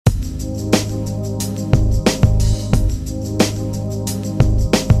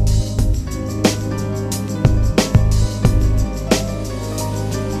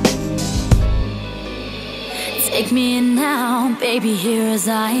down, baby, here as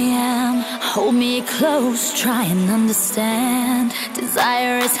I am. Hold me close, try and understand.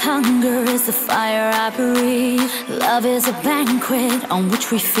 Desire is hunger, is the fire I breathe. Love is a banquet on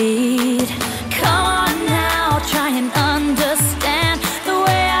which we feed. Come on now, try and understand the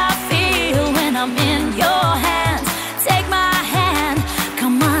way I feel when I'm in your hands. Take my hand,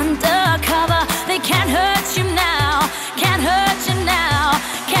 come undercover. They can't hurt you now, can't hurt you now,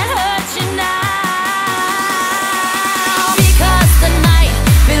 can't hurt you now.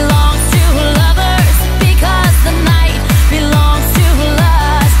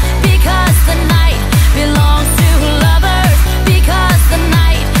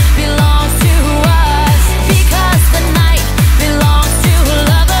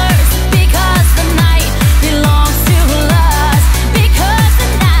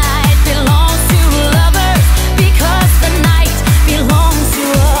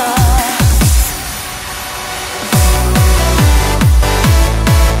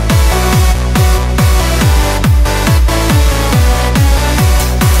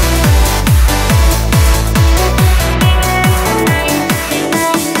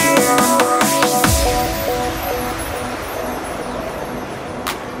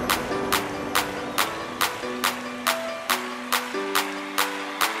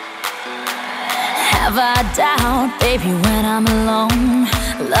 Have I doubt, baby, when I'm alone?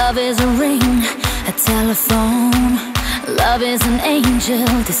 Love is a ring, a telephone. Love is an angel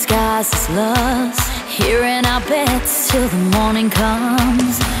disguised as lust, here in our beds till the morning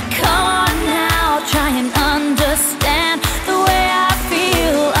comes. Come on now, try and understand the way I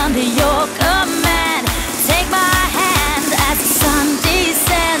feel under your command. Take my hand as the sun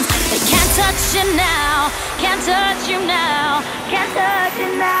descends. They can't touch you now, can't touch you now, can't touch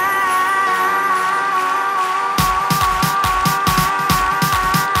you now.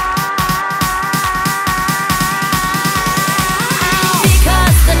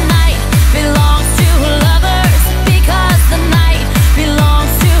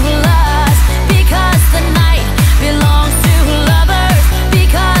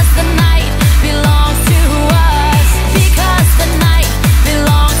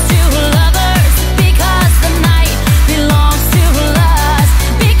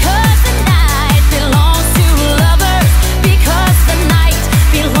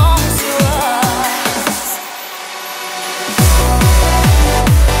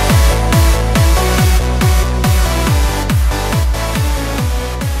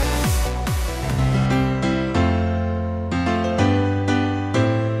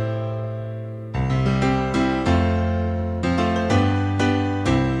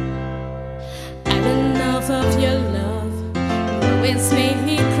 Of your love, always made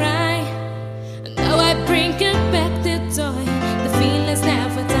me cry. Now I bring it back the joy, the feelings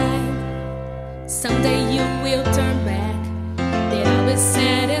never die. Someday you will turn back, that I will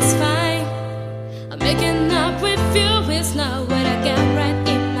satisfy. I'm making up with you is no way.